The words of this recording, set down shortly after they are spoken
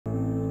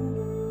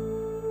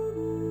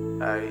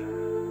Ay,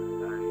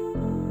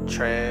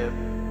 Trap,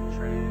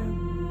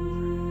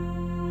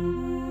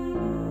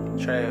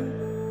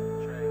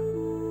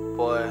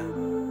 boy,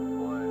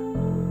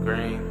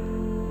 green.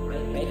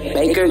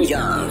 Baker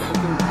Young.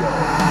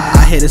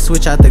 I had to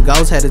switch out the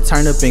ghost, had to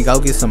turn up and go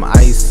get some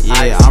ice.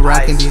 Yeah, I'm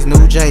rocking these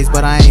new J's,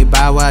 but I ain't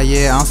Bow Wow.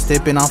 Yeah, I'm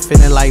stepping, I'm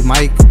feeling like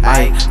Mike.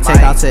 Ay,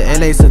 take out to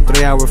LA, it's a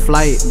 3-hour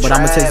flight, but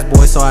I'ma text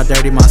boy, so I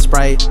dirty my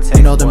Sprite.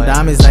 You know them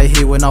diamonds they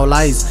hit with no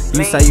lights.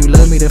 You say you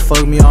love me, then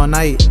fuck me all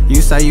night.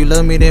 You say you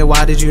love me, then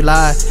why did you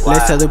lie?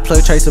 Let's tell the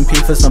plug, trade some P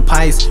for some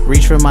pints.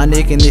 Reach for my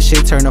neck and this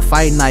shit turn to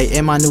fight night.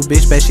 And my new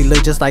bitch, bet she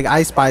look just like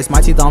Ice Spice.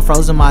 My teeth on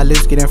frozen, my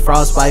lips getting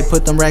frostbite.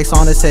 Put them racks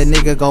on and said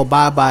nigga go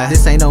bye-bye.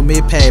 This ain't no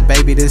mid-pad,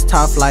 baby, this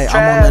top flight.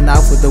 I'm on the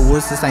knife with the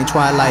woods, this ain't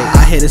Twilight.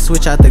 I had to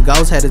switch out the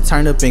ghost, had to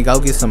turn up and go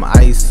get some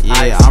ice.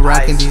 Yeah, I'm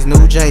rocking these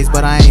new J's,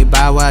 but I ain't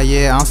Bow Wow.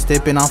 Yeah, I'm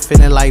stepping, I'm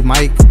feeling like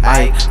Mike.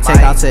 Ay, take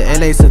out to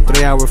LA, it's a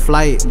 3-hour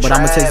flight, but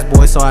I'ma text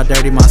boy, so I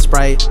dirty my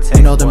Sprite.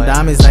 You know them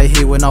diamonds they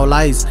hit with no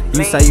lights.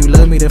 You say you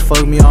love me, then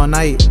fuck me all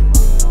night.